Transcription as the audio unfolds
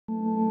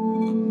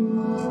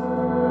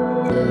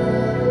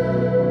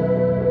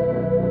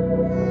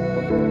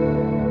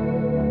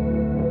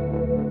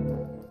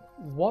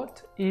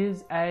What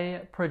is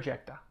a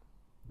projector?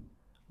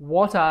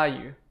 What are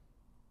you?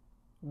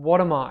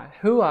 What am I?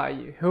 Who are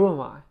you? Who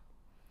am I?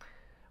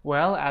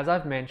 Well, as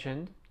I've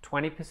mentioned,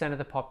 20% of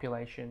the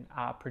population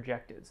are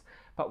projectors.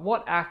 But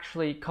what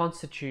actually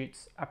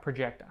constitutes a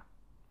projector?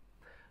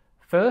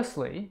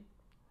 Firstly,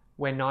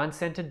 we're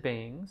nine-centered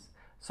beings,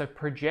 so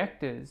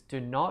projectors do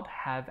not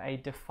have a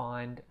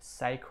defined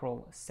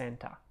sacral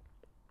center.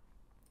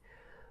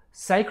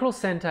 Sacral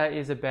center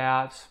is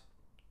about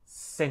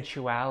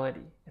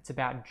sensuality, it's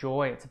about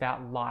joy, it's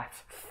about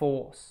life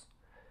force.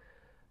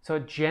 So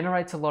it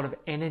generates a lot of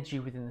energy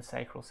within the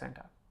sacral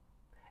center.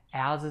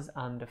 Ours is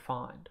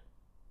undefined.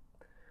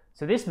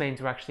 So this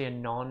means we're actually a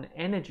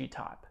non-energy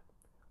type,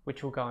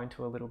 which we'll go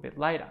into a little bit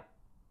later.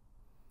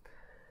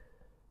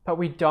 But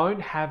we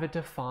don't have a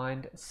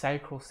defined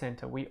sacral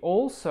center. We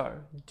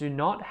also do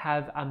not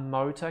have a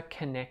motor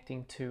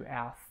connecting to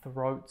our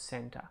throat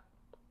center.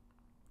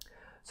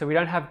 So we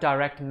don't have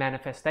direct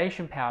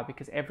manifestation power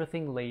because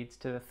everything leads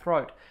to the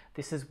throat.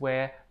 This is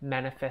where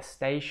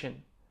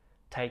manifestation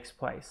takes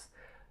place.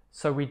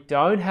 So we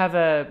don't have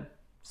a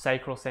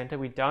sacral center.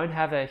 We don't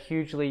have a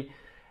hugely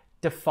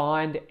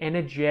defined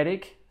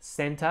energetic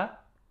center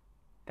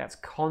that's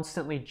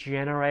constantly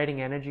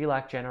generating energy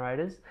like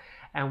generators.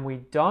 And we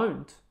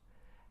don't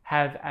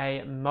have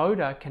a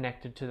motor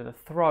connected to the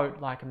throat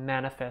like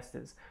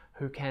manifestors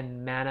who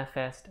can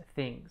manifest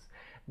things.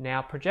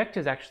 Now,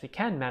 projectors actually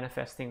can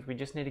manifest things. We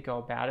just need to go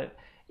about it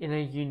in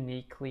a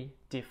uniquely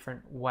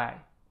different way.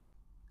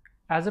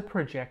 As a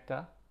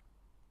projector,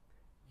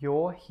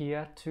 you're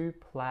here to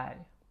play.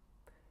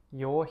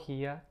 You're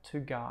here to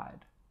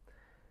guide.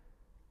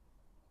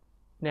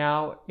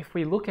 Now, if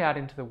we look out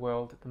into the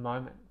world at the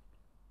moment,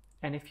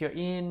 and if you're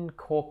in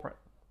corporate,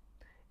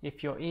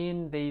 if you're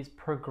in these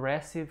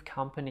progressive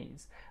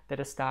companies that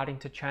are starting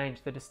to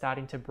change, that are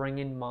starting to bring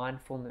in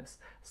mindfulness,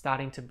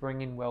 starting to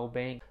bring in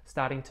well-being,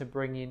 starting to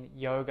bring in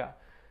yoga,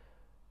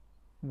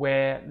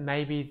 where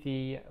maybe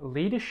the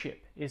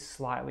leadership is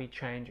slightly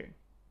changing,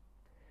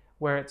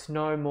 where it's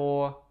no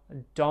more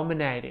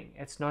dominating,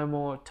 it's no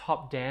more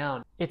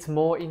top-down, it's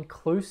more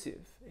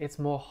inclusive, it's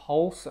more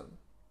wholesome,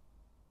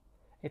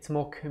 it's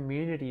more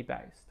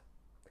community-based.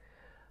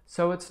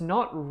 So it's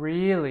not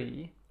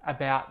really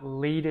about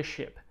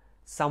leadership,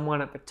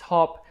 someone at the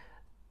top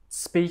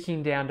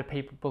speaking down to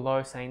people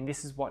below saying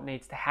this is what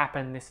needs to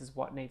happen, this is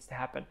what needs to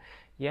happen.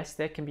 Yes,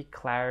 there can be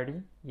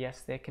clarity,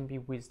 yes, there can be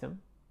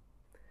wisdom,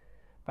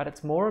 but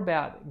it's more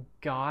about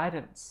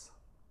guidance.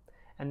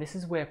 And this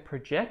is where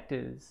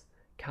projectors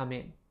come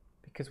in,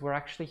 because we're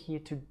actually here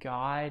to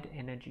guide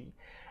energy.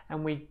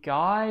 And we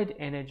guide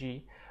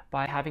energy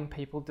by having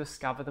people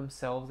discover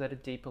themselves at a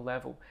deeper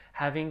level,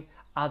 having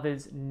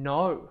others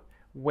know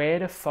where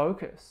to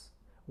focus,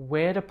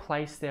 where to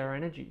place their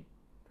energy,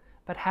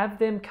 but have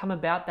them come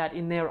about that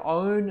in their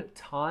own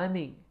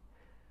timing.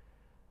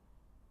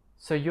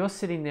 So you're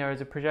sitting there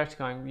as a projector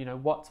going,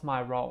 what's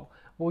my role?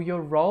 Well,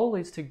 your role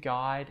is to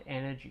guide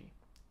energy.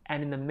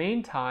 And in the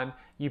meantime,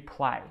 you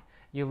play,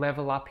 you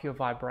level up your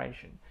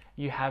vibration,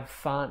 you have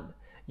fun,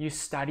 you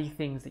study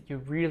things that you're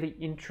really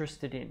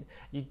interested in,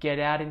 you get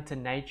out into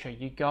nature,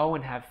 you go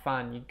and have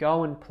fun, you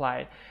go and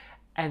play.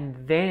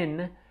 And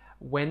then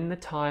when the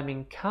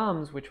timing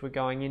comes, which we're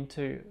going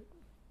into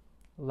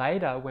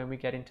later when we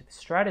get into the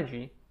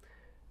strategy,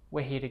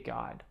 we're here to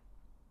guide.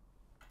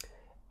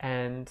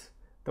 And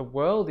the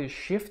world is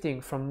shifting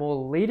from more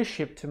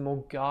leadership to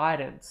more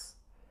guidance.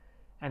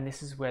 And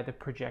this is where the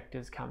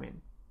projectors come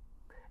in.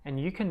 And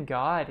you can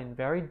guide in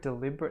very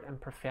deliberate and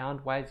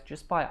profound ways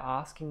just by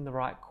asking the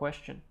right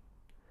question.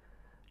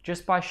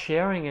 Just by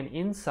sharing an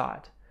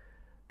insight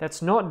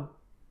that's not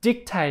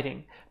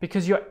dictating,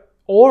 because your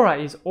aura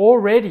is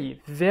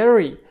already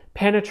very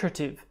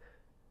penetrative,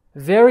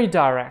 very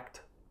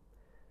direct.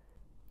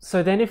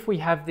 So then if we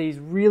have these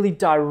really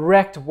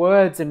direct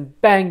words and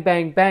bang,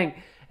 bang,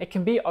 bang, it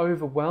can be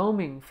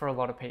overwhelming for a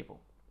lot of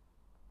people.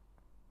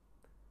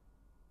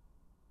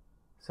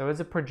 So as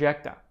a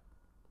projector,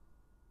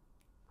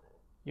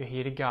 you're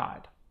here to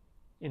guide.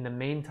 In the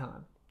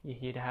meantime, you're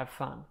here to have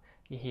fun.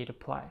 You're here to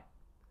play.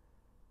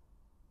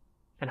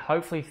 And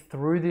hopefully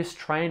through this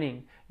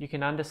training, you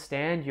can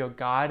understand your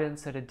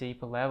guidance at a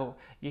deeper level.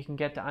 You can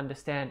get to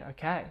understand,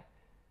 okay,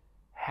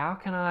 how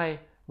can I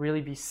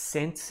really be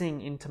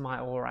sensing into my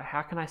aura?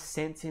 How can I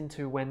sense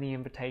into when the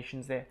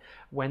invitation's there,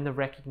 when the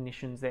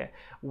recognition's there,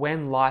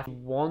 when life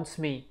wants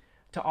me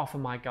to offer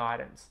my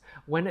guidance,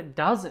 when it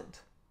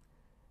doesn't?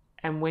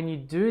 And when you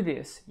do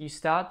this, you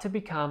start to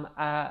become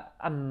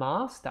a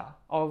master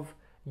of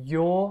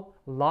your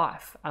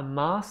life, a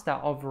master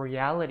of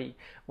reality,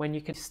 when you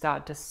can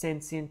start to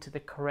sense into the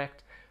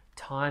correct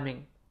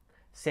timing,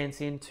 sense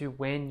into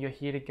when you're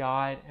here to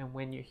guide and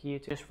when you're here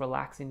to just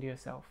relax into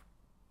yourself.